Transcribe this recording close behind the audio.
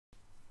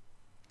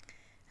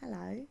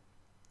Hello,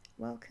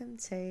 welcome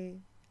to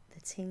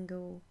the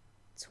Tingle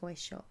toy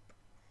shop.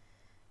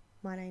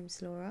 My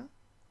name's Laura.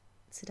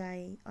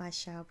 Today I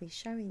shall be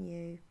showing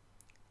you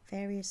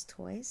various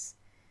toys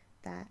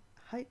that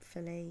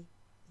hopefully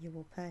you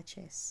will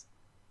purchase.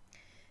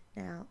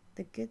 Now,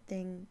 the good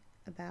thing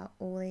about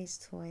all these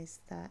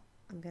toys that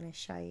I'm going to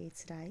show you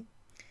today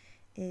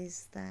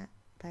is that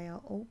they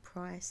are all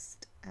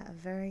priced at a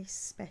very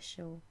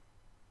special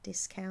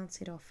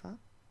discounted offer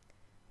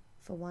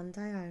for one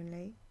day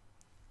only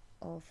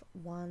of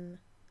 £1.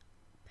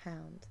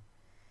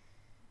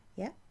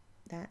 Yep,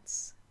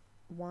 that's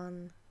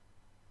 £1.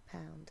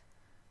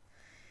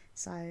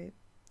 So I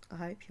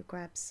hope you'll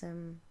grab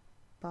some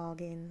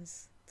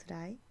bargains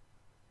today.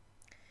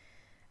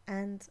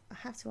 And I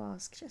have to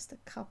ask just a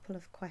couple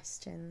of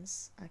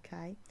questions,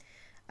 okay?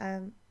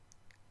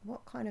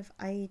 What kind of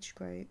age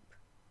group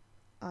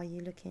are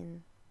you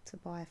looking to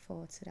buy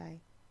for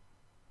today?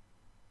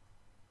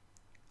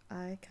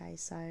 Okay,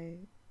 so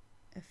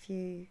a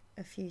few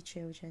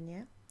children,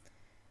 yeah?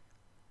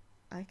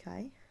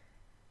 Okay.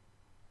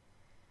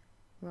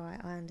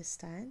 Right, I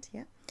understand,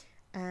 yeah.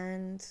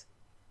 And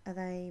are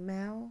they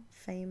male,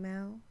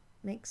 female,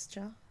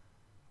 mixture?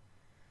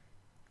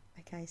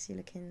 Okay, so you're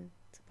looking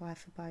to buy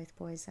for both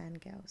boys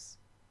and girls.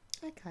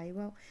 Okay,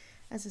 well,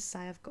 as I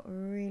say, I've got a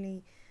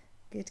really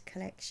good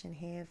collection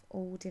here of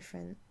all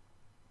different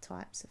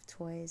types of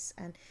toys,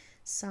 and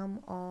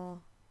some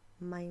are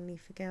mainly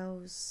for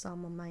girls,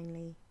 some are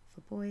mainly for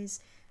boys,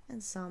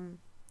 and some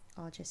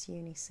are just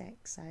unisex,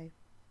 so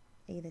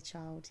either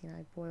child, you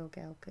know, boy or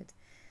girl, could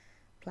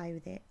play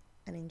with it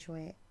and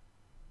enjoy it.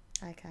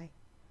 Okay,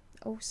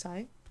 also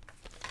I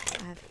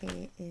have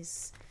here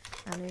is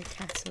our new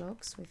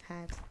catalogues we've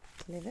had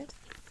delivered.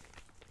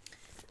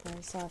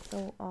 So I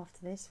thought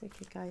after this we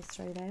could go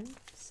through them,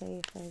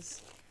 see if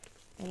there's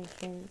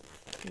anything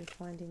you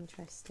find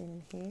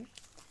interesting in here.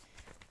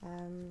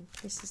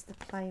 This is the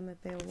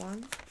Playmobil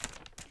one.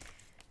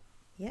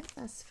 Yep,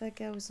 that's for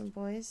girls and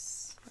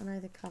boys. I know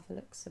the cover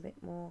looks a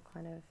bit more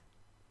kind of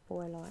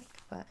boy-like,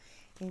 but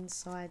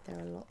inside there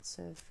are lots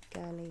of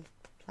girly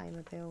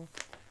Playmobil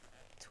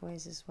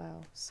toys as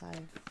well. So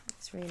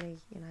it's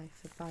really, you know,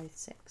 for both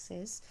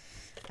sexes.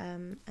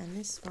 And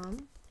this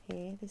one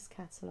here, this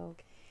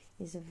catalogue,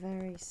 is a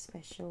very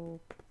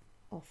special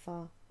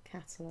offer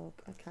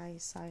catalogue. Okay,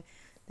 so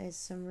there's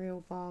some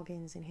real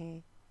bargains in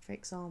here. For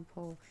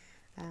example,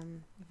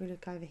 if we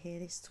look over here,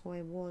 this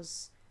toy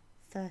was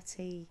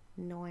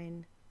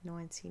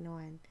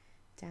 $39.99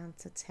 down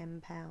to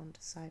 £10.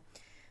 So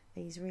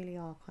these really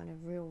are kind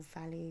of real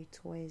value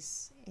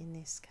toys in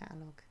this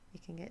catalogue. You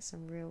can get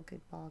some real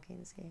good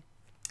bargains here.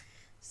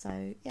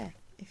 So yeah,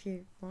 if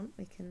you want,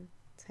 we can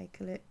take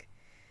a look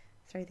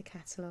through the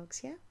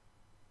catalogues, yeah?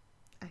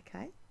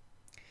 Okay,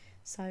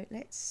 so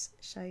let's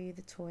show you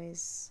the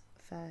toys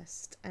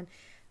first, and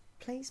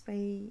please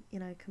be, you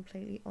know,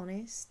 completely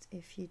honest.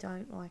 If you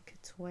don't like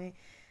a toy,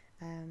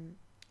 you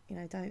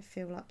know, don't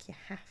feel like you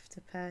have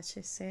to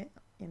purchase it.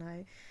 You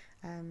know,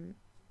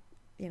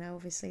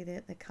 obviously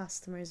the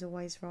customer is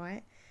always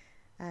right,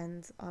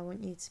 and I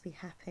want you to be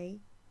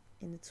happy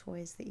in the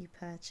toys that you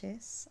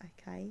purchase.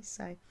 Okay,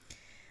 so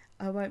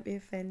I won't be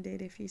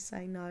offended if you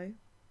say no,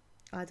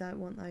 I don't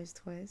want those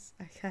toys.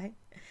 Okay,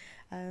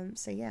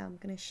 so yeah, I'm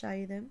going to show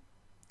you them,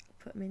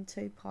 put them in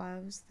two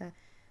piles, the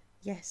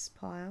yes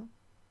pile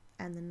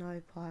and the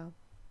no pile.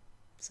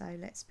 So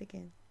let's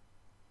begin.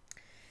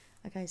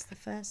 Okay, so the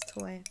first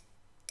toy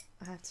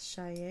I have to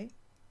show you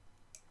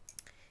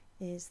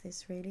is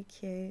this really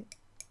cute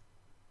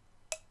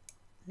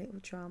little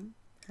drum,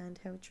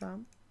 handheld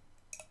drum.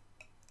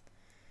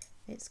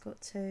 It's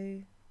got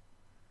two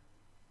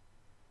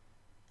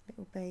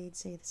little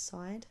beads either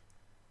side.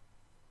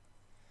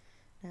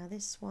 Now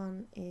this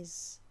one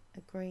is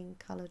a green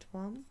coloured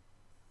one,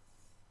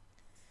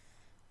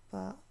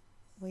 but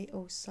we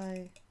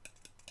also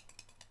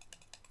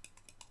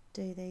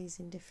do these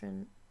in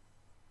different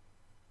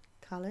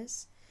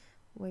colours.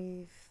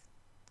 We've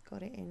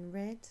got it in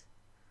red,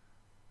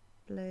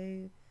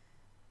 blue,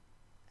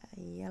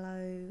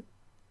 yellow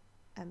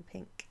and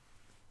pink.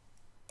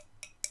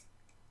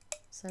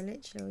 So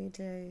literally all you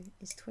do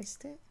is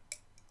twist it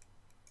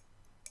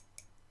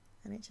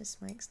and it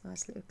just makes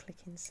nice little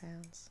clicking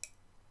sounds.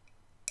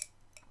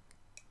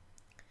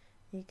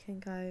 You can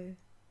go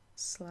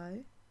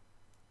slow,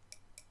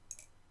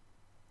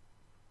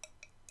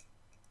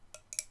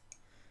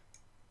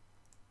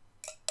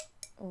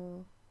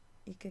 or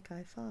you could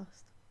go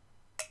fast.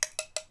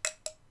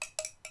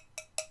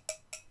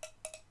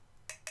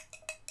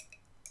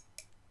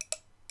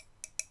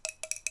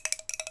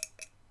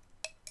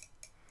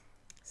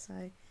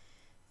 So,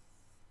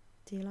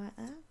 do you like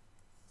that?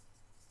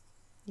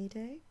 You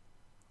do?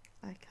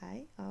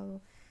 Okay,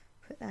 I'll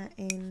put that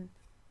in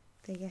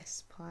the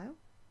yes pile.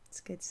 It's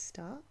a good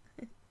start.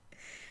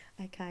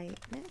 Okay,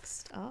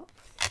 next up,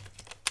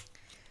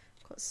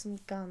 I've got some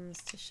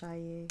guns to show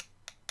you,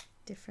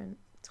 different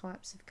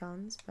types of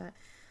guns, but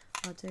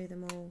I'll do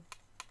them all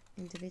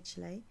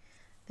individually.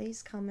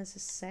 These come as a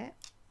set.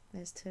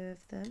 There's two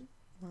of them.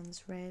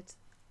 One's red,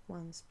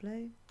 one's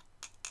blue,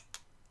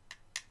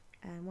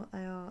 and what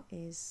they are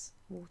is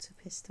water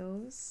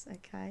pistols.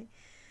 Okay,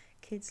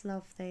 kids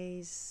love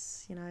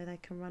these, you know, they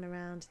can run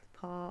around the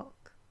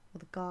park or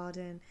the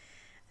garden,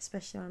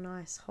 especially on a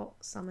nice hot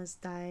summer's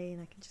day,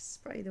 and they can just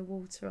spray the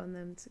water on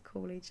them to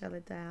cool each other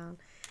down.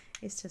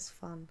 It's just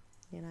fun,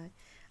 you know.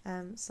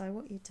 So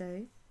what you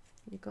do,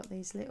 you've got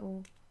these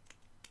little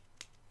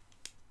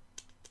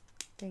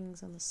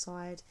things on the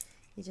side,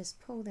 you just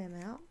pull them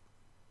out,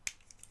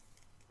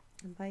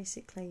 and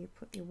basically you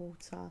put your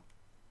water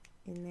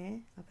in there.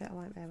 I bet I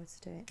won't be able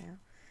to do it now.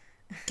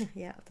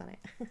 Yeah, I've done it.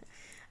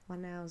 My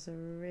nails are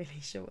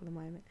really short at the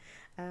moment.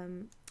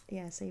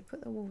 Yeah, so you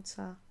put the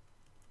water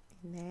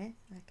in there,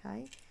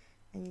 okay,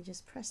 and you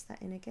just press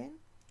that in again.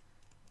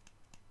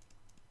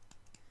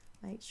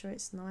 Make sure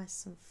it's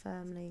nice and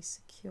firmly,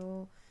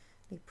 securely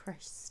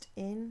pressed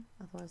in,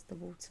 otherwise the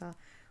water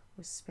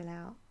will spill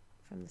out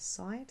from the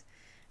side.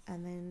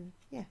 And then,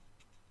 yeah,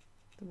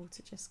 the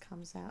water just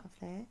comes out of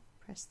there.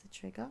 Press the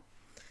trigger.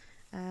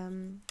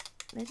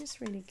 They're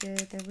just really good.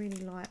 They're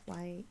really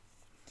lightweight.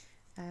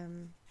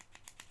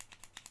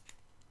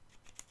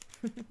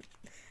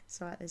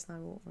 It's alright, there's no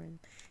water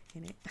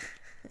in it.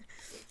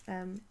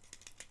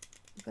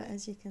 But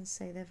as you can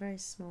see, they're very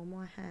small.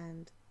 My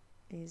hand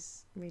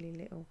is really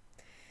little,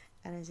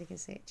 and as you can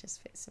see, it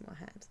just fits in my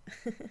hand.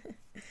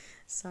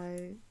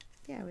 So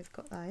yeah, we've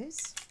got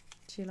those.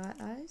 Do you like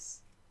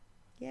those?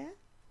 Yeah?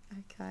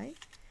 Okay.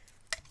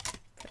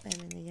 Put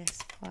them in the yes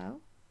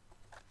pile.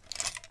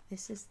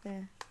 This is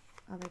the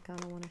other gun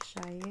I want to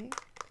show you.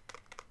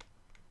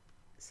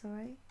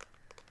 Sorry.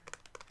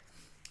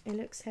 It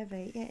looks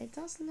heavy. Yeah, it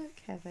does look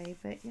heavy,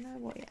 but you know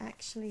what? It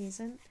actually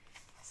isn't.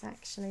 It's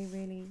actually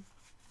really,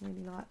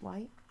 really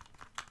lightweight.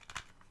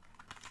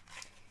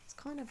 It's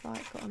kind of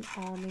like got an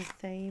army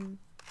theme.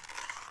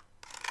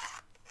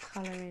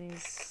 Colouring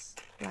is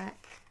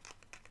black,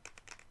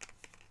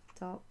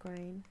 dark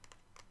green.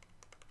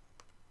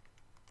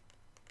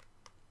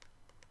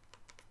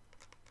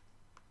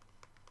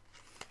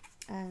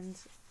 And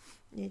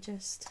you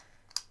just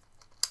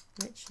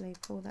literally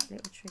pull that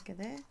little trigger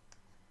there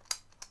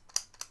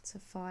to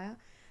fire.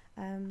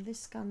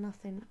 This gun,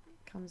 nothing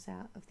comes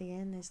out of the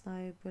end. There's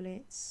no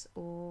bullets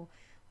or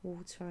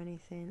water or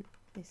anything.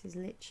 This is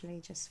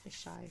literally just for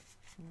show.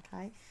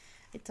 Okay,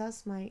 it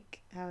does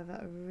make, however,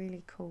 a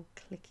really cool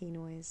clicky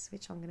noise,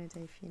 which I'm going to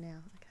do for you now.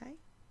 Okay.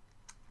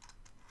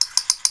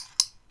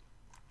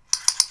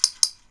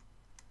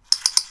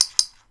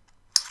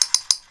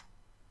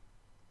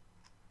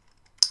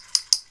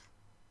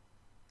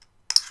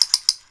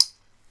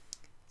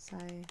 So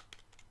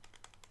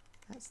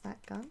that's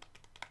that gun.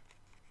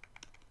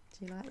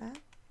 Do you like that?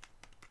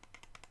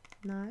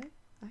 No?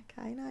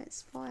 Okay, no,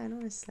 it's fine,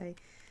 honestly.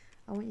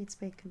 I want you to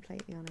be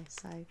completely honest.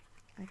 So,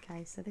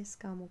 okay, so this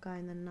gun will go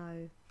in the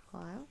no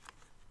pile.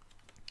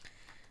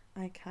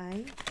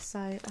 Okay, so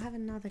I have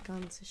another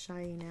gun to show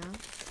you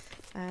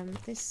now.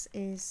 This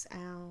is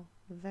our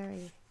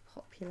very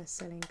popular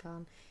selling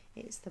gun.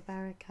 It's the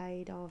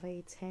Barricade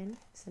RV10.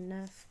 It's a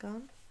Nerf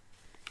gun.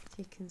 As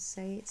you can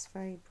see, it's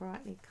very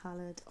brightly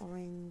coloured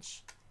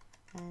orange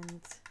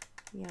and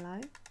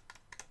yellow.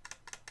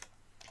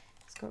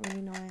 It's got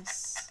really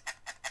nice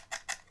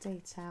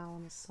detail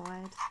on the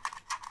side.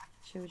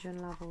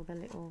 Children love all the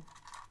little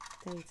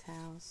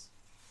details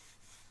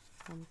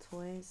on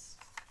toys.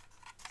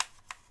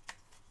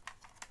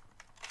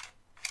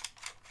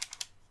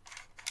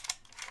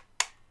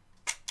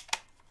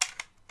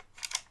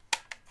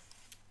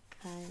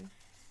 Okay,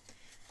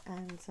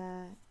 and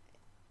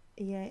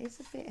yeah, it's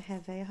a bit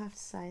heavy, I have to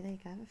say. There you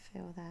go, have a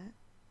feel of that.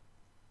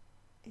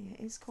 Yeah,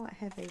 it's quite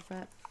heavy,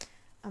 but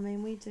I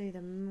mean, we do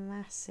the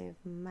massive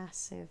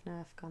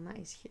Nerf gun. That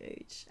is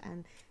huge,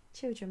 and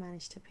children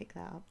managed to pick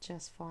that up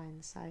just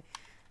fine. So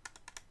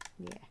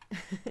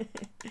yeah.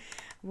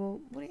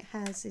 Well, what it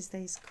has is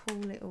these cool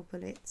little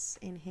bullets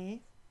in here,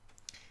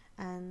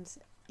 and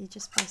you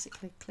just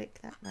basically click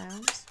that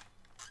round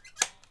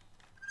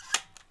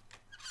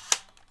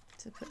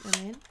to put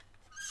them in.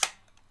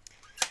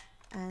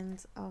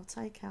 And I'll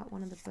take out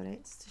one of the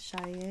bullets to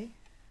show you.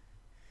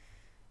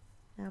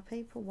 Now,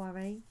 people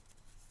worry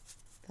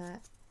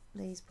that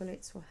these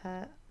bullets will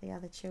hurt the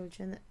other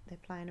children that they're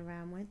playing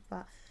around with,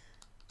 but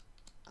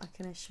I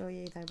can assure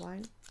you they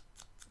won't.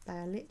 They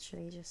are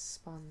literally just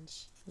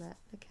sponge.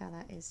 Look how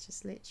that is,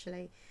 just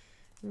literally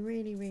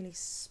really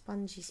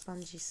spongy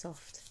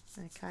soft.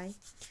 Okay,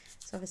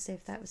 so obviously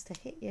if that was to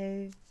hit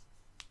you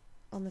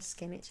on the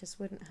skin, it just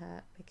wouldn't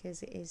hurt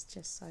because it is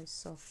just so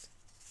soft.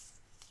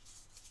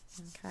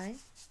 Okay,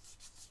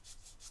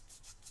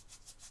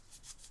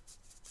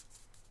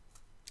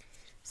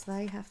 so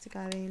they have to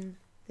go in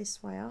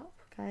this way up.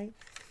 Okay,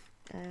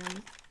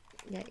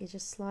 yeah, you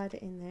just slide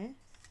it in there.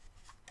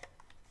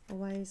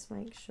 Always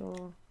make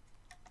sure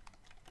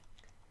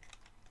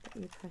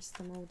that you press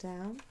them all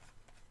down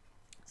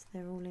so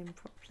they're all in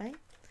properly,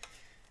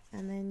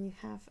 and then you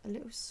have a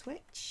little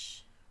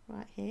switch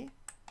right here.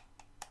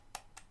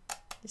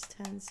 This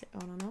turns it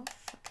on and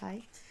off.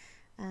 Okay,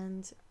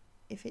 and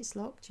if it's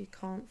locked, you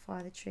can't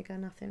fire the trigger,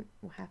 nothing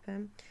will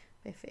happen.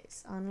 But if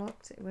it's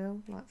unlocked, it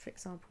will. Like for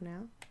example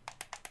now,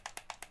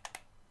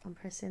 I'm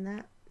pressing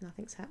that,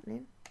 nothing's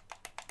happening.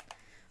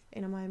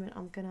 In a moment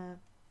I'm gonna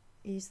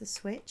use the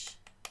switch,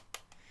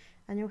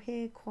 and you'll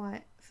hear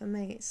quite, for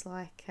me it's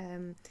like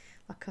a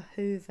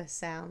Hoover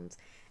sound,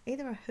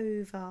 either a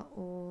Hoover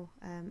or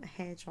a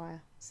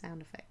hairdryer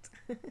sound effect.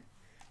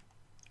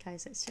 Okay,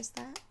 so it's just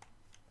that.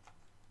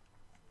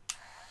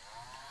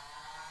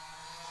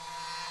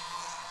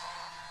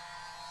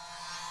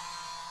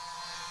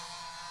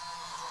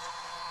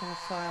 I'm gonna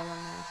fire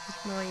one now.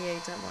 Ignore you,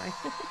 don't worry.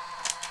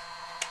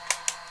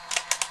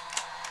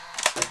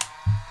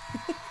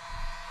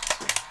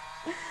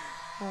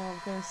 Oh,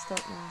 I'm going to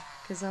stop now,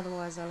 because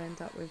otherwise I'll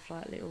end up with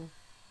like little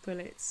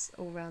bullets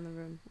all around the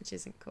room, which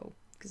isn't cool,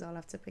 because I'll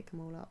have to pick them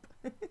all up.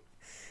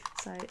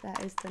 So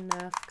that is the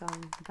Nerf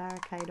gun,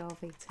 Barricade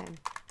RV10.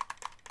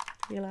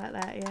 You like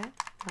that, yeah?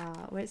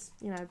 Well, it's,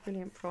 you know,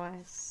 brilliant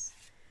price.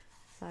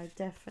 So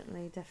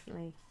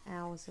definitely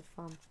hours of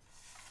fun.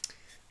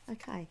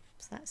 Okay,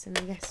 so that's in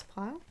the yes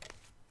pile.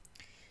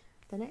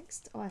 The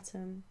next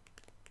item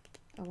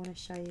I want to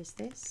show you is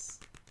this,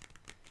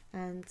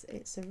 and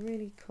it's a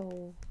really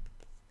cool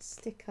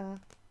sticker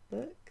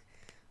book,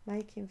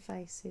 Making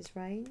Faces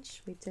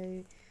range. We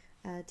do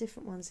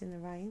different ones in the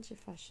range.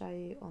 If I show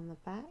you on the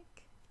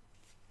back,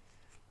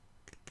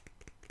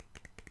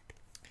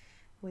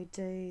 we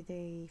do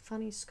the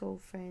Funny School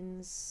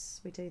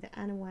Friends, we do the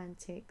Animal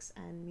Antics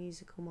and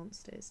Musical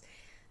Monsters.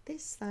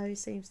 This though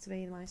seems to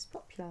be the most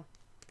popular,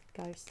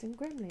 Ghosts and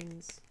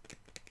Gremlins.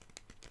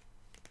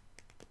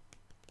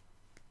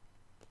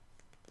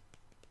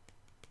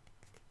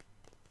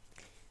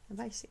 And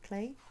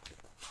basically,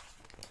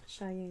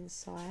 show you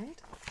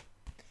inside,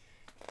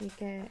 you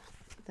get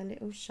the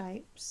little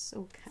shapes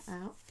all cut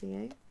out for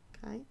you.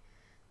 Okay,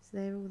 so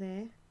they're all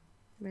there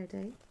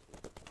ready.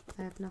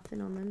 They have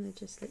nothing on them, they're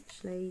just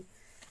literally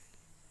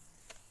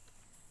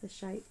the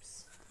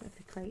shapes of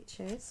the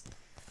creatures.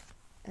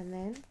 And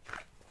then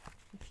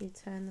if you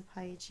turn the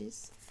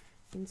pages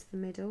into the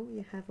middle,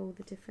 you have all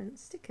the different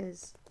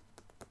stickers.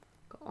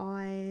 Got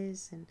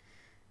eyes and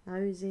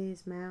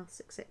noses, mouths,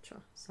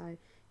 etc. So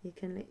you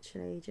can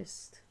literally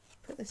just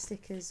put the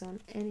stickers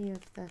on any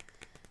of the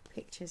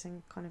pictures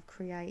and kind of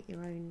create your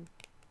own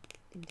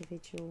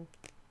individual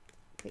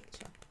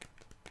picture.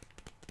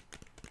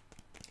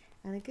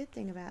 And the good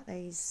thing about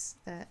these,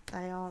 that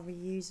they are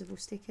reusable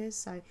stickers,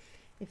 so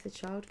if the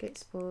child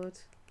gets bored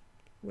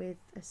with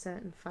a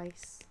certain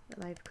face that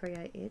they've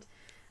created,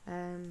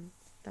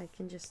 they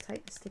can just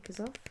take the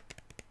stickers off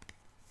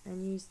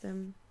and use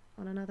them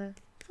on another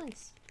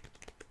face.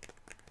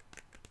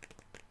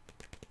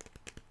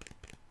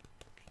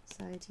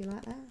 So do you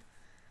like that?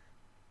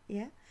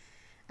 Yeah?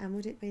 And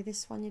would it be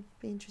this one you'd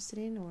be interested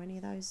in, or any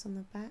of those on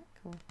the back,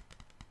 or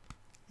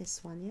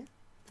this one? Yeah?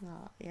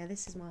 Oh, yeah,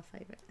 this is my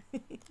favourite.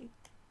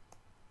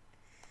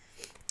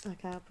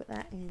 Okay, I'll put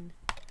that in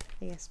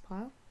the yes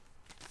pile.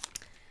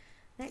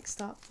 Next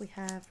up we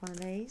have one of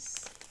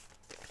these,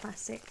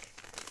 classic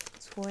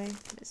toy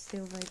that's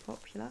still very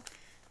popular.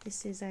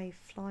 This is a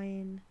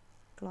flying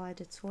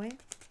glider toy.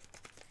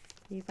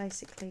 You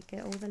basically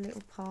get all the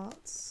little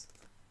parts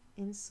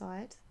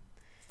inside,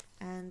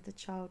 and the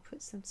child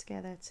puts them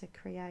together to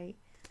create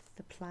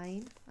the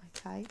plane.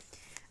 Okay,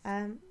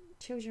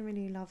 children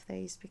really love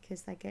these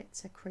because they get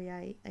to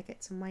create, they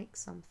get to make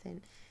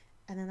something,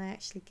 and then they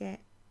actually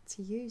get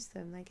to use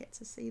them. They get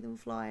to see them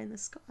fly in the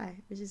sky,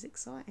 which is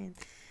exciting.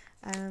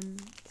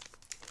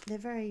 They're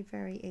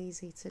very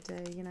easy to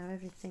do. You know,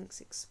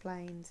 everything's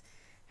explained,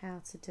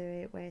 how to do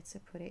it, where to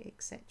put it,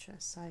 etc.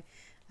 So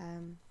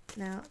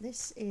now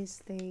this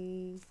is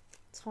the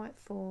Type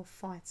 4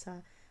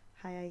 Fighter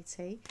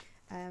Hayate,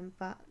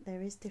 but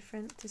there is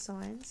different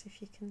designs,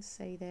 if you can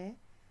see there,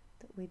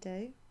 that we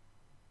do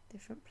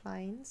different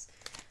planes.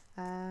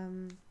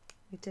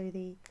 We do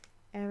the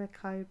Aero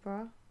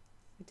Cobra,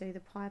 we do the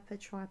Piper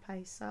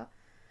Tripacer,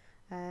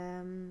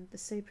 the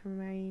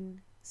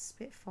Supermarine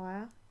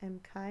Spitfire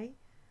MK,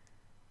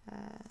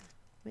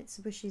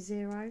 Mitsubishi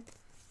Zero,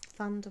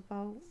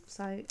 Thunderbolt.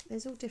 So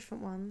there's all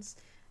different ones.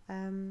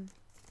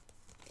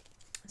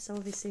 So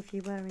obviously if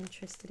you were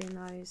interested in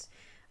those,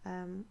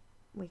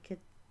 we could,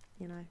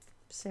 you know,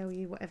 sell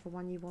you whatever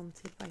one you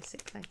wanted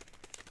basically.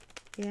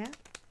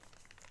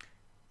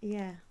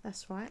 Yeah,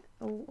 that's right.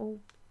 All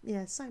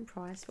yeah, same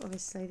price, but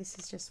obviously this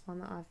is just one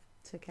that I've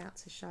took out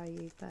to show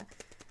you. But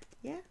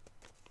yeah,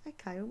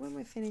 okay, well when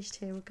we're finished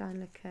here, we'll go and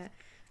look at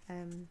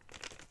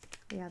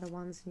the other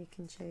ones, and you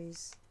can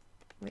choose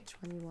which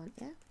one you want.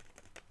 Yeah,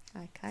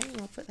 okay,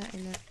 well I'll put that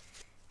in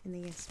the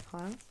yes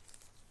pile.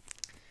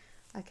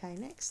 Okay,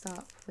 next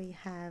up we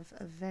have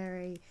a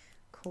very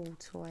cool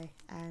toy,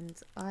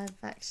 and I've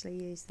actually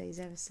used these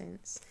ever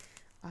since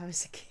I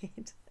was a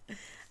kid.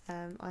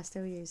 I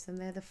still use them.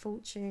 They're the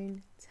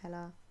fortune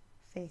teller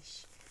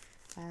fish.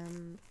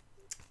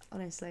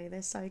 Honestly,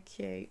 they're so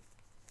cute.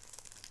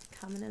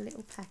 Come in a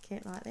little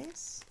packet like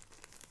this.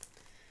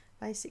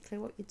 Basically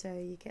what you do,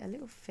 you get a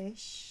little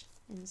fish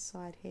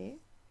inside here.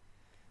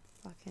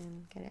 if I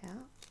can get it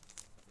out.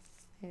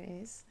 There it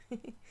is.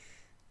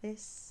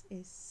 This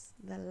is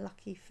the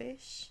lucky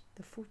fish,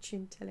 the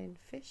fortune telling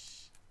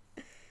fish.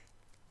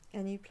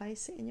 And you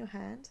place it in your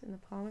hand, in the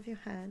palm of your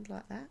hand,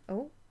 like that.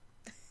 Oh,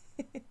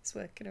 it's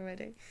working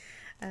already.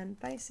 And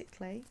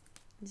basically,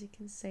 as you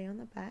can see on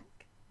the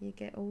back, you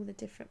get all the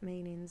different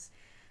meanings.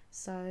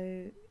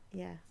 So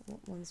yeah,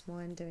 what one's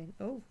mine doing?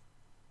 Oh,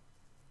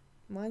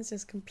 mine's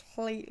just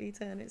completely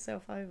turned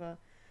itself over.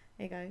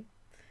 There you go.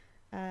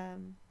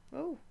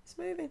 Oh, it's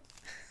moving.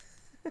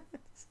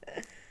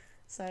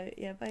 So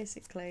yeah,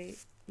 basically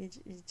you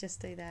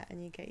just do that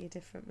and you get your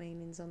different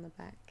meanings on the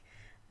back.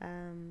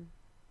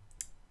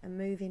 A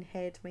moving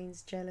head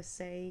means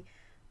jealousy,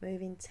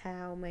 moving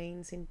tail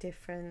means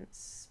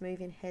indifference,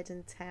 moving head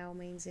and tail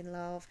means in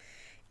love.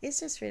 It's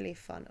just really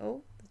fun.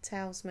 Oh, the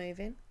tail's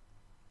moving.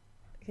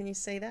 Can you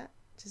see that?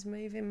 Just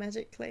moving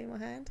magically in my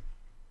hand.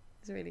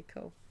 It's really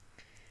cool.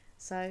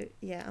 So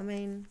yeah, I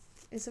mean,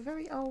 it's a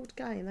very old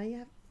game. They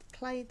have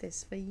played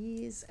this for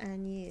years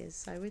and years.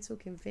 So we're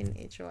talking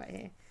vintage right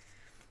here.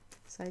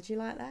 So do you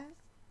like that?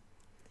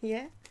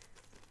 Yeah?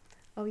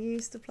 Oh, you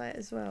used to play it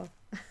as well.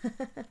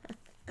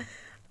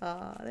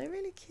 Oh, they're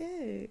really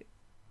cute.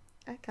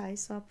 Okay,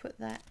 so I'll put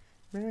that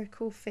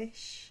miracle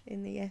fish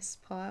in the yes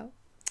pile.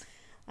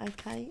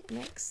 Okay,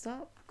 next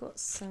up, I've got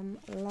some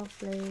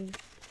lovely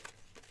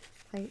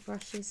paint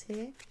brushes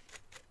here.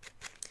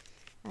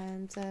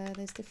 And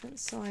there's different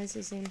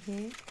sizes in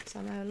here. So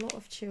I know a lot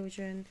of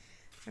children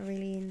are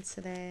really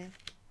into their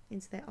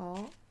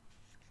art,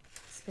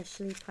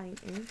 especially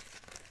painting.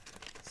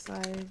 So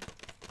we've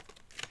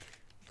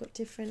got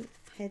different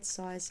head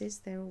sizes.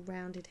 They're all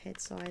rounded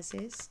head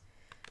sizes.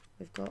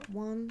 We've got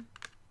 1,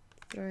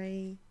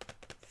 3,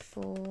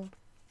 4,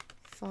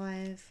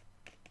 5,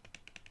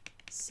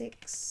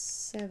 6,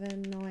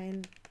 7,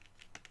 9,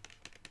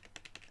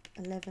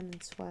 11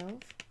 and 12.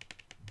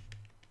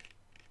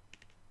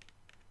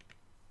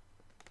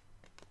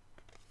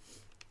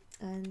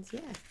 And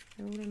yeah,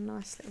 they're all a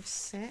nice little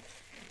set,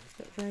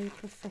 but very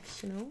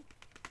professional.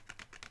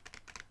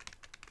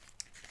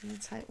 I'm going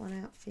to take one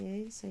out for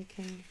you so you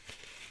can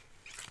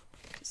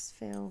just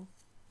feel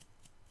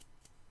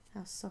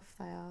how soft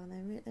they are.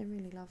 And they're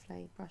really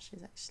lovely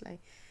brushes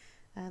actually.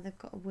 They've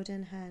got a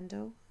wooden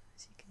handle,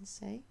 as you can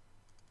see.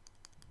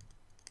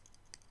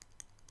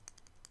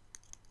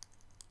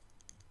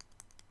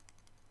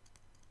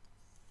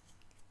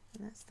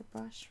 And that's the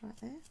brush right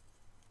there.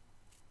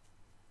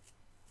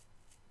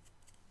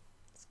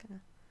 Just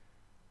gonna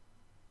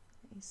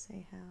let you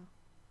see how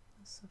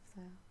soft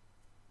they are.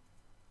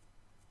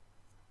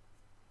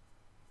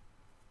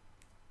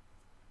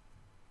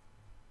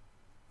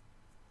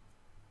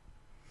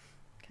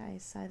 Okay,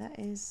 so that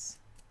is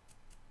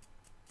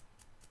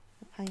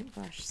the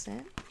paintbrush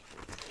set.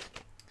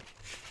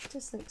 It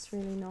just looks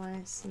really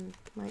nice and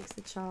makes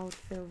the child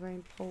feel very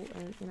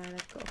important. You know,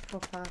 they've got a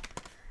proper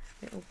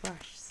little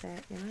brush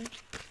set, you know.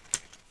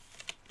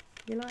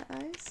 You like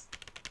those?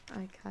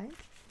 Okay,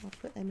 I'll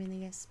put them in the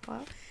yes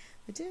pile.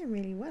 We're doing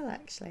really well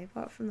actually,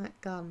 apart from that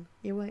gun.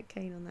 You weren't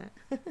keen on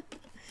that.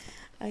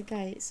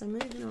 Okay, so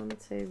moving on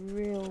to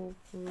real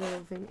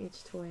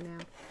vintage toy now.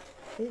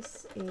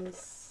 This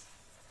is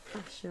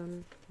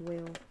Fashion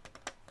Wheel.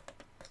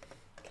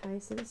 Okay,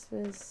 so this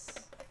was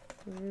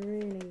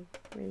really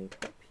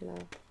popular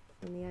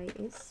in the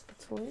 80s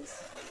for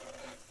toys,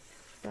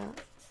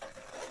 but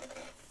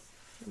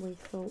we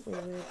thought we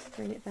would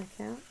bring it back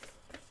out,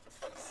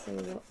 see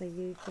what the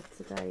youth of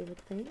today would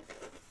think,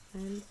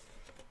 and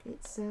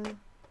it's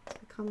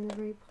becoming a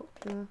very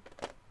popular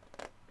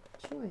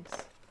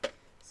choice.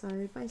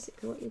 So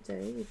basically what you do,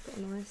 you've got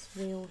a nice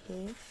wheel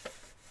here,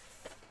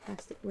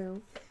 plastic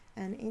wheel,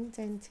 and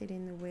indented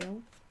in the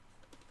wheel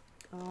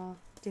are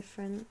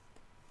different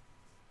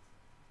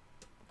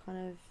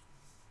kind of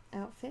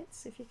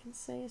outfits, if you can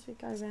see as we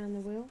go around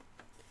the wheel.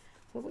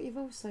 But what you've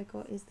also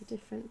got is the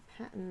different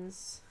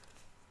patterns.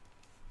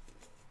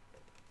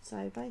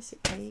 So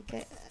basically you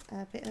get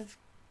a bit of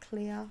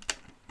clear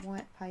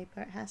white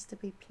paper. It has to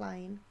be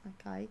plain,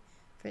 okay,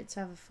 for it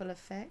to have a full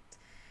effect.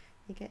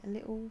 You get a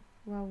little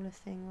roller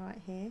thing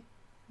right here,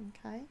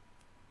 okay,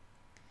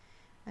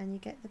 and you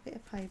get the bit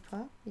of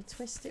paper, you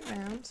twist it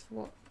round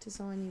what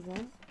design you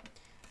want.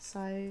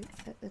 So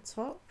at the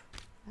top,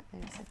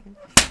 wait a second,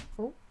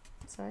 oh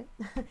sorry,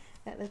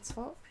 at the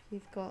top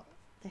you've got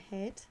the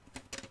head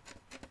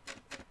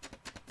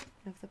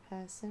of the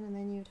person, and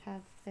then you'd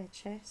have their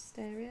chest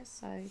area,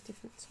 so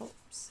different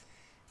tops,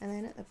 and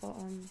then at the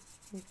bottom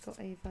you've got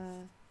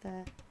either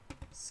the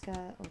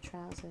skirt or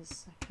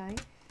trousers, okay.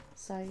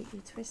 So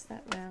you twist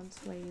that round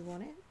to where you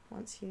want it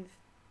once you've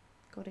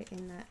got it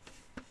in that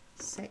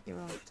set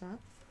you're after,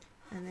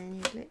 and then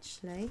you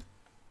literally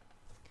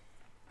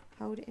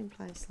hold it in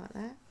place like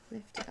that,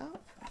 lift it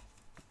up,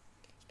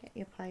 get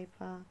your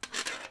paper,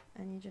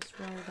 and you just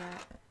roll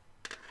that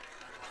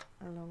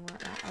along like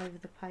that over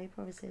the paper.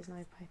 Obviously there's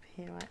no paper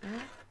here right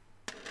now.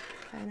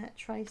 Okay, and that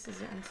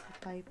traces it onto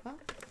the paper,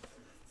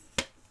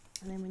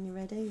 and then when you're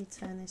ready you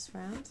turn this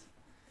round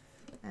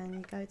and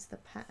you go to the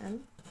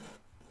pattern.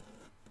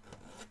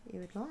 that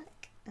you would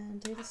like,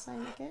 and do the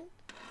same again,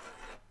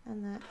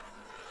 and that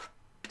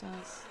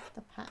does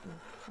the pattern.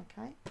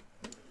 Okay,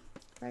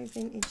 very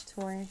vintage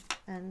toy,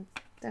 and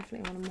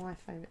definitely one of my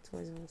favourite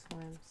toys of all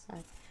time.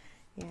 So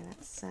yeah,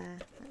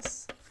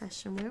 that's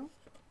Fashion Wheel.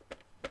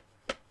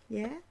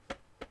 Yeah,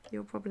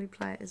 you'll probably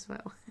play it as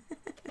well.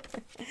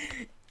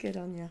 Good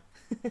on you.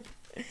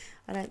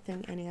 I don't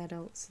think any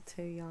adults are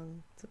too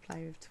young to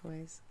play with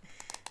toys.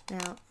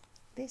 Now,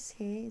 this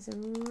here is a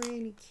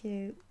really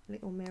cute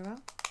little mirror.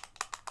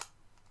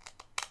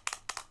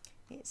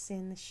 It's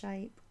in the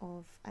shape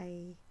of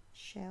a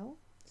shell.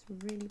 It's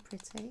really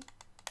pretty.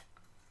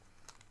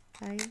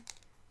 Okay.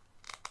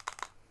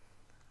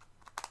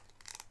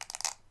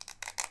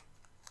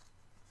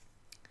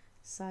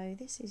 So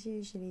this is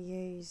usually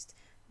used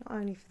not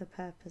only for the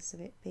purpose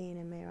of it being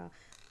a mirror,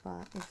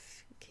 but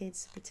if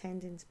kids are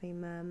pretending to be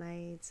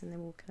mermaids and they're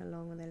walking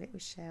along with their little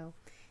shell,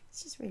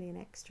 it's just really an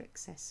extra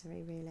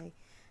accessory really.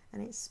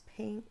 And it's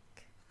pink,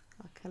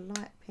 like a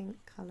light pink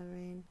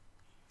colouring,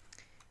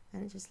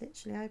 and it just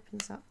literally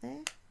opens up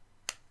there,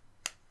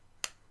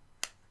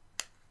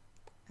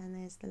 and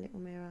there's the little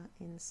mirror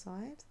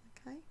inside.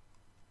 Okay,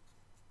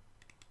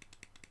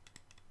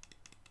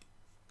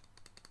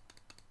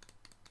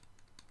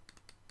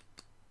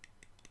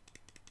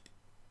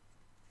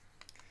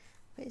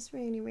 but it's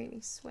really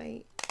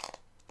sweet.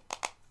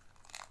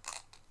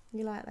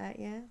 You like that,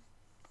 yeah?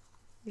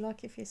 You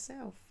like it for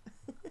yourself?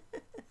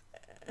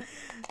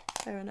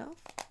 Fair enough.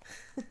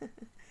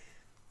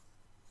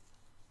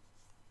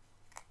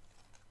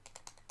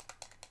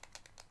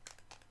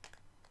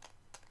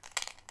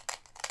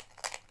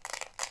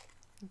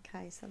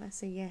 Okay, so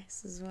that's a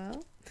yes as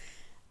well.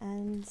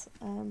 And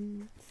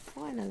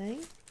finally,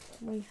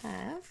 we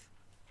have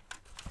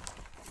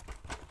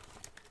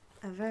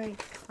a very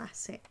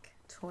classic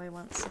toy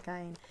once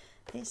again.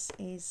 This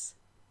is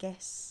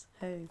Guess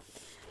Who.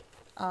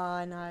 Oh,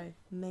 I know,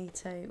 me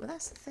too. Well,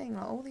 that's the thing,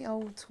 like all the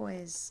old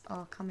toys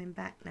are coming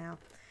back now,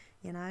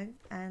 you know,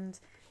 and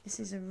this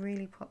is a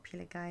really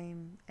popular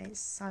game. It's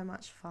so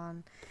much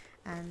fun,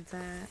 and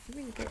it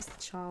really gets the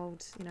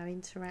child, you know,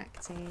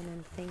 interacting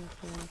and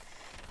thinking.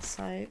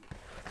 So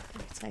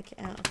I'll take it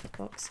out of the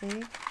box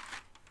here,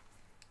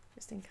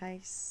 just in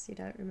case you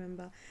don't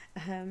remember.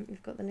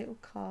 We've got the little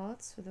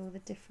cards with all the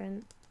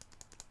different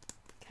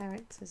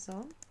characters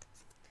on.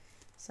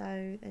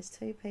 So there's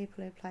two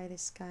people who play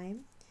this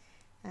game,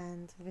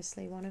 and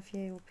obviously one of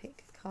you will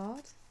pick a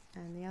card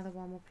and the other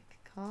one will pick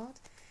a card,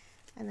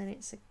 and then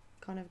it's a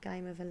kind of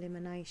game of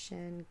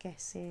elimination,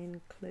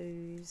 guessing,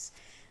 clues,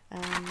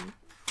 and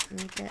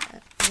you get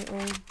a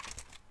little,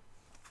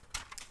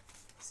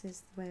 this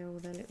is where all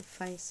the little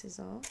faces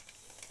are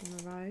on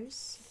the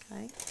rows.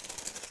 Okay,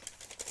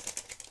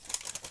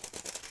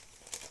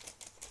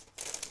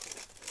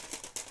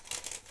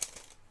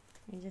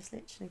 you just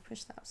literally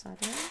push that upside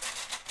down,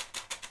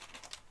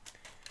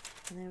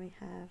 and then we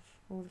have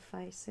all the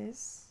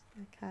faces.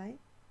 Okay,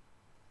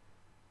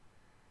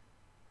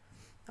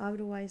 I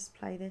would always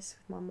play this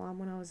with my mum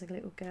when I was a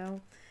little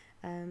girl,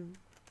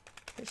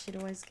 but she'd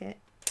always get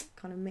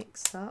kind of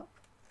mixed up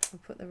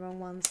and put the wrong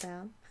ones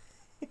down.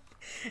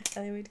 And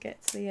then we'd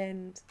get to the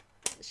end,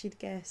 she'd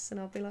guess, and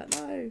I'd be like,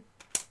 no,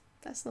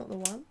 that's not the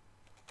one.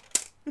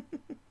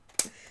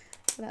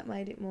 So that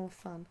made it more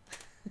fun.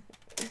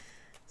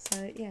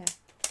 So yeah,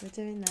 we're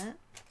doing that.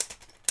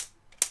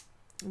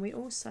 And we're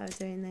also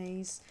doing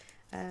these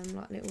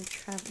like little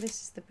travel.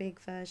 This is the big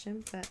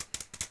version, but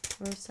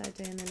we're also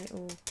doing the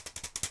little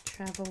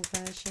travel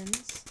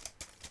versions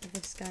of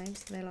this game.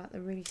 So they're like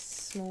the really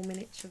small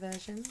miniature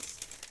versions.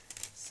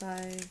 So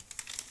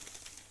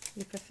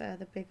you prefer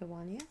the bigger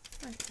one, yeah?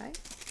 Okay.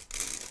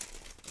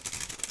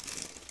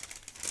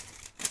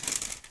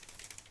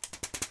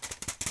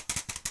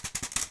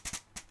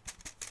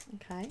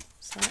 Okay,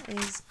 so that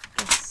is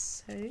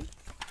Guess Who.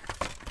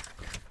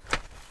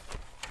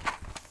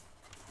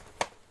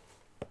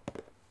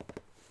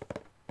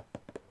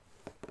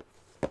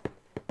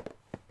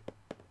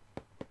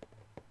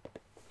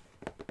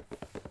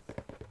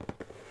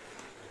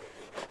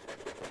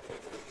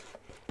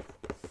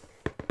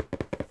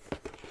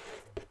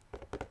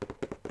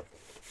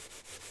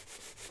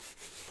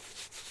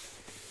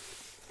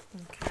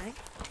 Okay,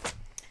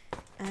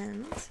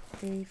 and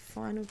the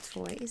final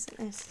toy isn't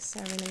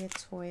necessarily a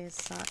toy as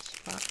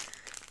such, but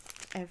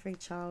every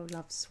child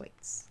loves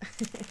sweets.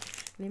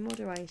 And in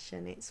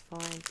moderation, it's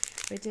fine.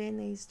 We're doing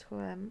these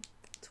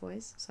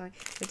toys, sorry,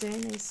 we're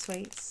doing these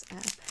sweets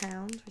at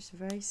 £1, which is a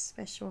very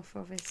special offer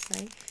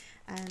obviously,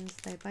 and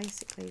they're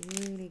basically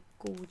really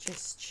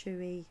gorgeous,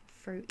 chewy,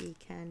 fruity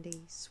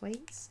candy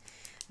sweets,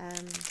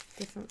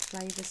 different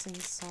flavours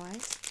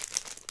inside.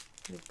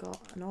 We've got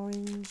an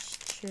orange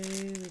chew,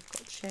 we've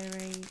got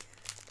cherry,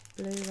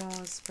 blue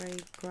raspberry,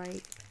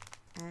 grape,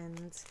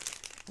 and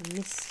a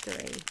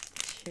mystery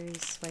chewy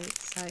sweet.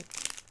 So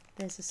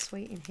there's a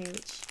sweet in here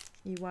which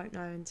you won't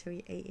know until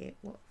you eat it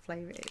what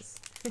flavour it is.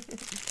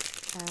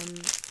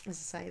 As I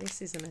say,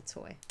 this isn't a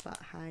toy, but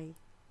hey,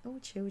 all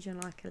children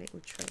like a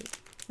little treat.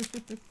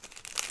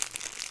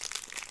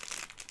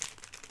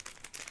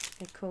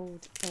 They're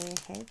called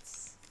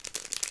Airheads.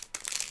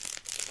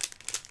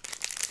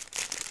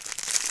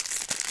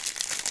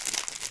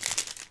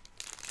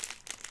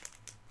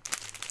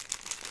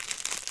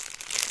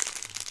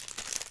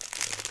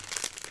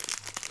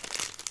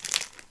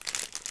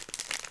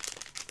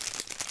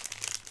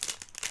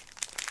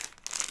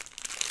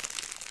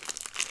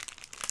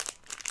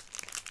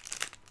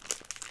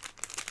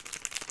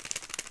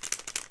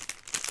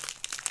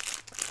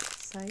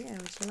 So yeah,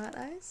 would you like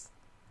those?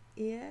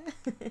 Yeah.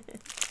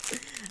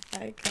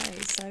 Okay,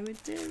 so we're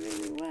doing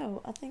really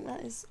well. I think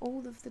that is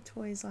all of the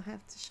toys I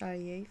have to show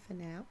you for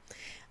now.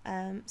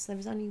 So there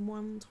was only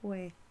one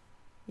toy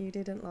you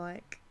didn't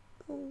like.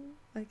 Oh,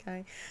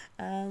 okay.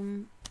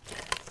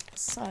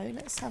 So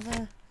let's have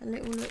a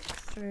little look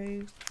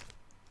through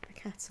the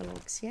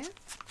catalogues, yeah?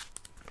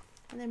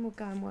 And then we'll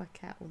go and work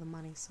out all the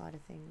money side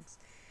of things.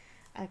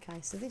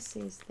 Okay, so this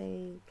is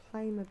the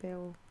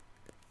Playmobil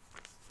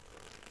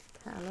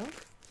catalogue.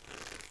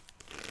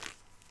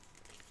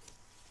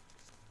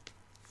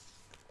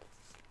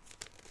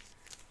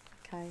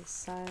 Okay,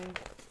 so I'm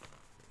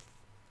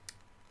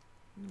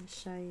going to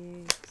show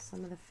you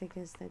some of the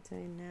figures they're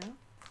doing now.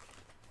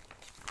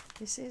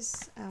 This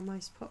is our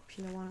most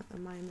popular one at the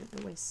moment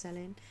that we're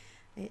selling.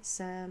 It's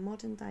a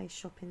modern day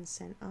shopping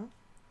centre.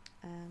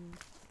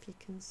 If you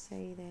can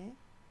see there,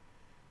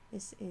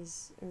 this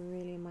is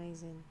really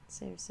amazing.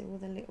 Seriously, all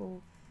the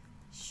little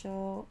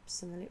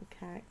shops and the little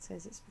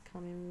characters, it's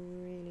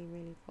becoming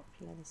really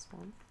popular, this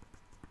one.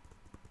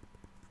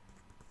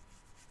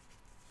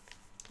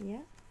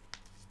 Yeah.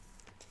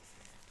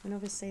 And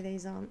obviously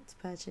these aren't to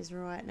purchase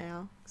right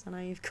now, because I know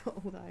you've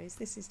got all those.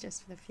 This is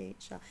just for the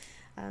future.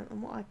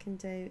 And what I can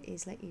do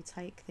is let you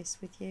take this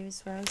with you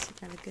as well, so you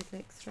can have a good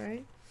look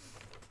through.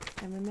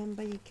 And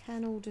remember, you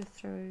can order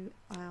through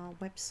our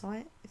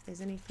website if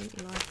there's anything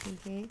you like in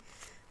here.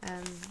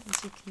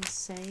 As you can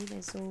see,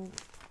 there's all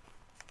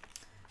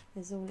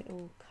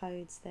little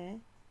codes there.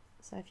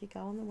 So if you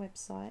go on the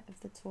website of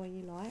the toy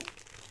you like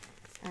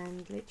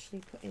and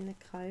literally put in the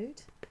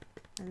code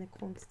and the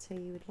quantity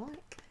you would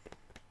like,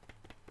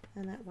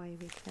 and that way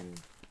we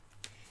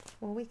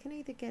can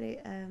either get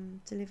it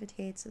delivered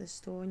here to the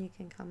store and you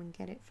can come and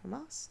get it from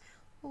us,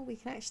 or we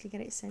can actually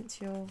get it sent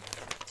to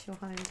your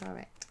home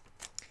direct.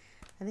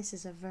 And this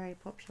is a very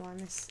popular one.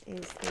 This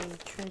is the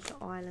Treasure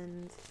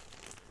Island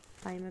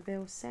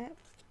Playmobil set.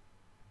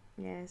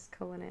 Yeah, it's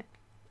cool, isn't it?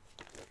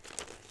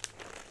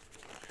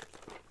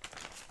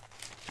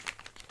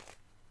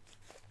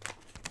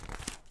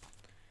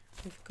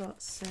 We've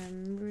got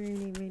some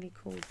really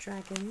cool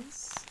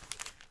dragons.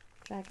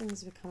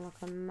 Dragons have become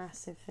like a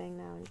massive thing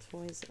now in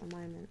toys at the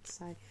moment.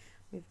 So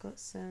we've got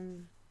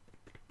some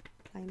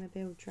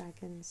Playmobil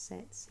dragon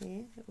sets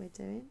here that we're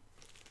doing.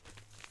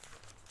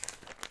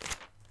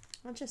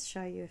 I'll just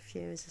show you a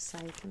few, as I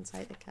say, you can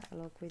take the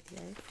catalogue with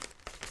you.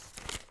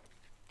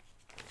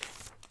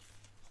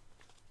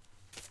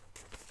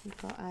 We've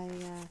got a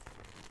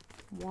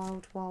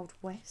Wild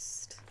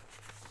West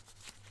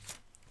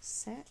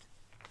set.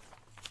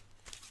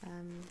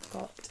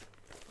 Got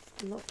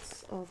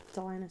lots of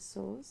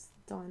dinosaurs,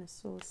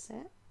 dinosaur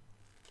set.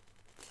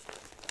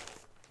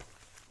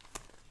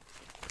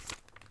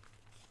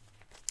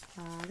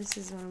 This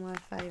is one of my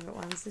favourite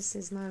ones. This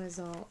is Noah's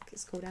Ark.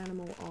 It's called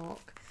Animal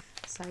Ark.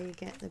 So you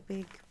get the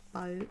big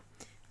boat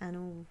and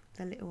all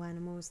the little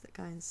animals that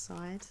go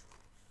inside.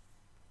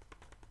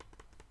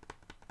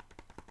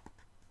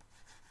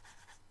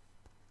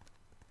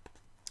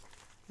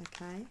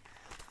 Okay.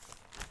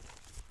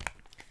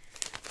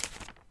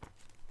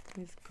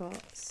 We've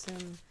got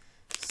some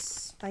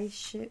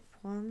spaceship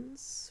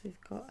ones. We've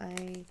got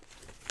a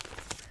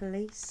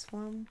police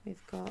one.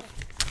 We've got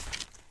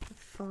a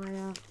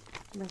fire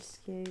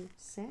rescue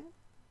set.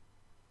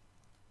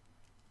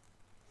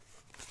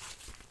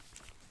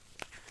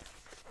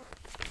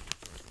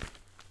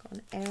 Got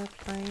an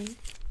aeroplane.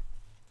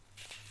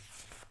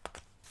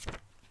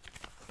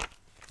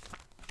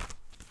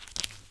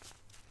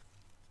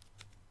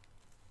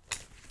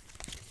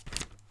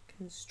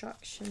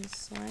 Construction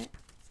site.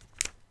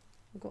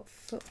 We've got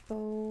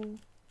football.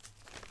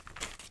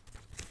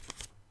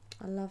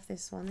 I love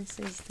this one. This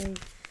is the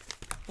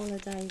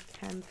holiday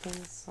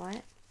camping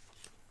site.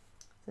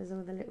 There's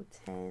all the little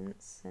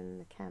tents and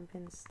the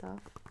camping stuff.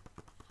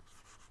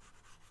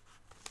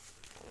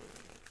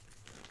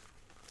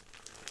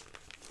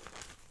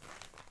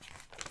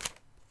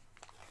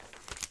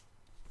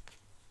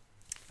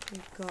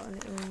 We've got a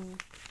little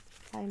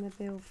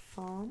Playmobil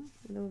farm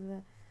with all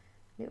the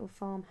little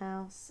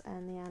farmhouse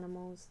and the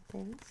animals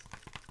and things.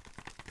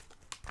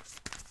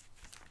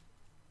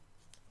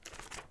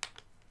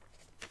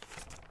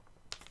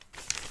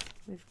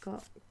 We've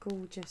got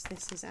gorgeous,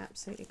 this is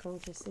absolutely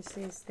gorgeous. This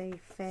is the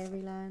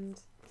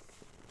Fairyland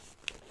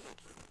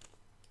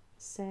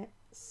set.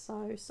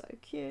 So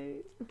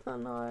cute. I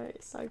know,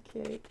 it's so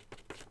cute.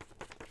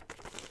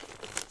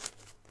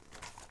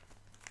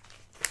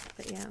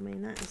 But yeah, I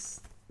mean,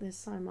 there's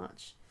so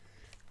much.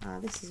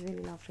 This is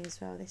really lovely as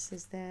well. This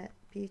is their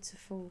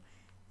beautiful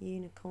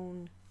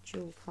unicorn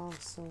jewel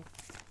castle.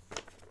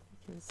 You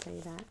can see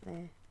that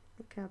there.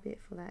 Look how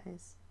beautiful that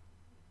is.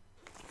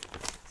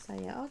 So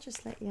yeah, I'll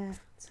just let you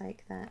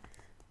take that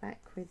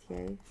back with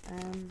you.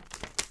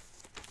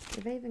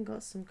 We've even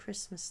got some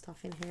Christmas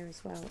stuff in here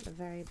as well at the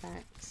very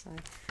back. So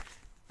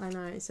I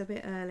know it's a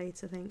bit early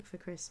to think for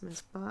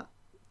Christmas, but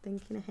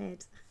thinking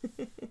ahead.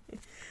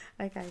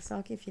 Okay, so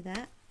I'll give you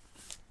that.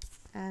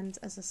 And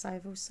as I say,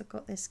 I've also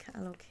got this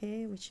catalogue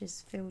here, which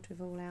is filled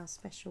with all our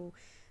special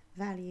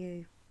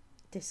value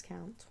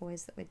discount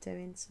toys that we're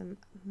doing. Some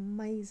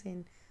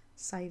amazing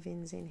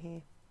savings in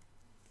here.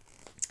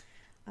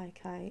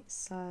 Okay,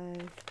 so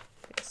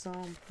for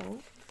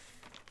example,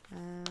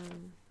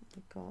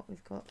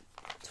 we've got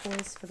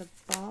toys for the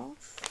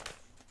bath.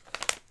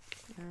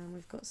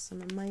 We've got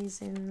some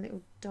amazing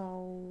little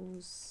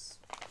dolls.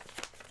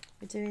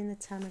 We're doing the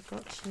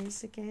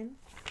Tamagotchis again.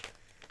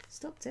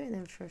 Stopped doing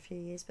them for a few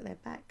years, but they're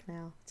back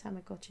now.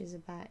 Tamagotchis are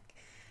back.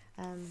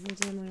 We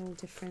do them in all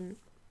different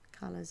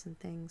colours and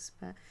things,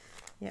 but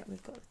yeah,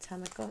 we've got the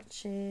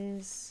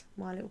Tamagotchis,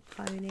 My Little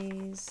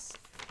Ponies.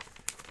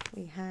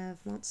 We have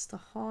Monster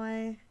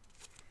High.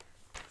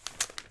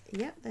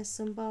 Yep, there's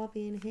some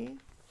Barbie in here.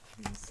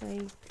 You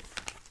see,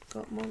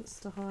 got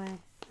Monster High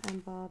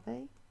and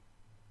Barbie.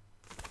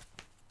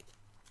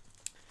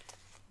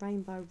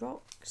 Rainbow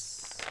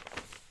Rocks.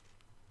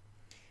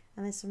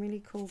 And there's some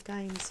really cool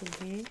games in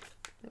here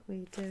that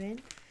we're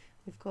doing.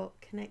 We've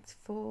got Connect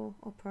 4,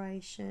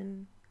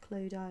 Operation,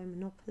 Cluedo,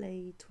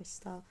 Monopoly,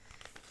 Twister,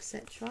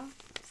 etc.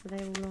 So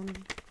they're all on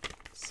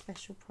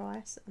special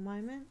price at the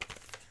moment.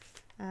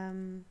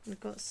 We've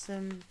got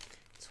some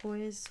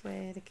toys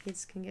where the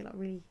kids can get like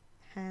really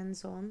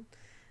hands-on.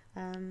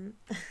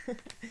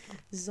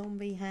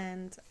 Zombie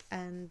hand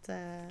and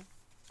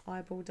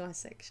eyeball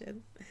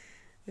dissection.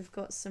 We've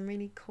got some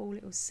really cool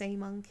little sea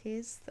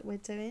monkeys that we're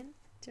doing.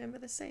 Do you remember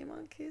the sea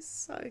monkeys?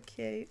 So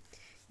cute.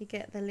 You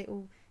get the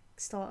little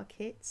starter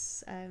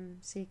kits,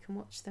 so you can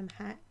watch them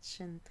hatch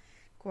and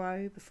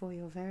grow before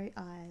your very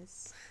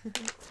eyes.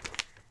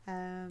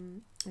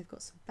 We've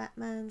got some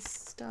Batman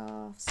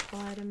stuff,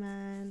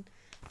 Spider-Man,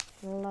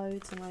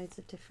 loads and loads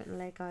of different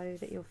Lego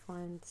that you'll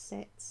find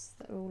sets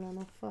that are all on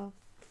offer.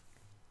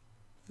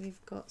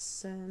 We've got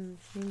some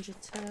Ninja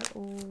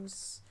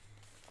Turtles,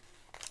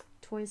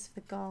 toys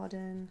for the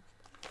garden,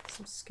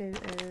 some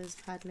scooters,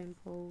 paddling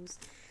pools.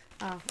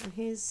 And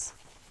here's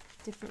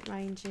different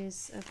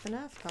ranges of the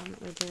Nerf gun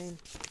that we're doing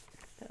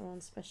that are on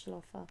special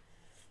offer.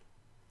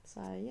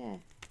 So yeah,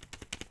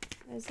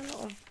 there's a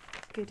lot of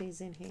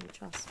goodies in here,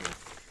 trust me.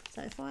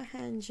 So if I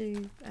hand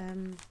you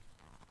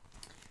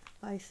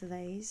both of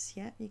these,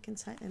 yeah, you can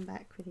take them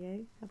back with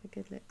you, have a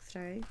good look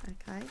through.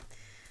 Okay,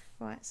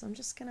 right, so I'm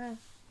just gonna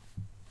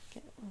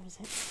get, what is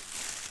it,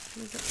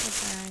 we've got the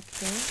bag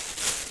here.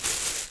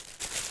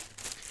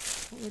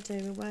 What we'll do,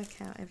 we'll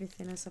work out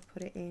everything as I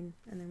put it in,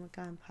 and then we'll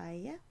go and pay,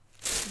 yeah?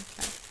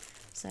 Okay,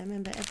 so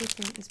remember,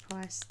 everything is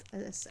priced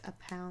as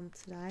 £1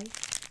 today.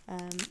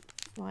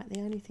 Right, the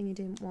only thing you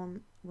didn't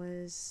want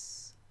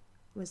was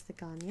the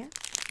gun, yeah?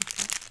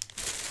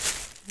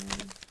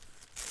 Okay.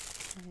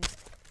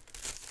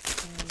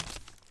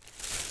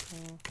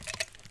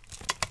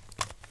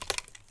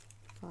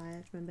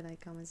 5, remember they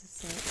come as a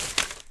set.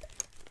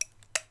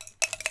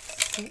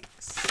 6,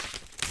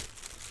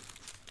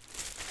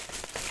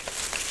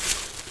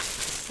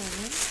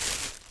 7,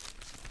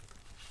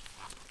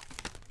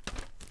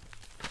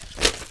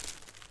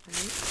 8.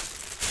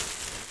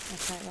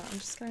 Okay, right, I'm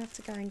just going to have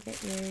to go and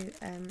get you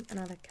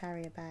another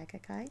carrier bag,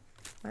 okay?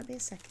 Won't be a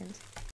second.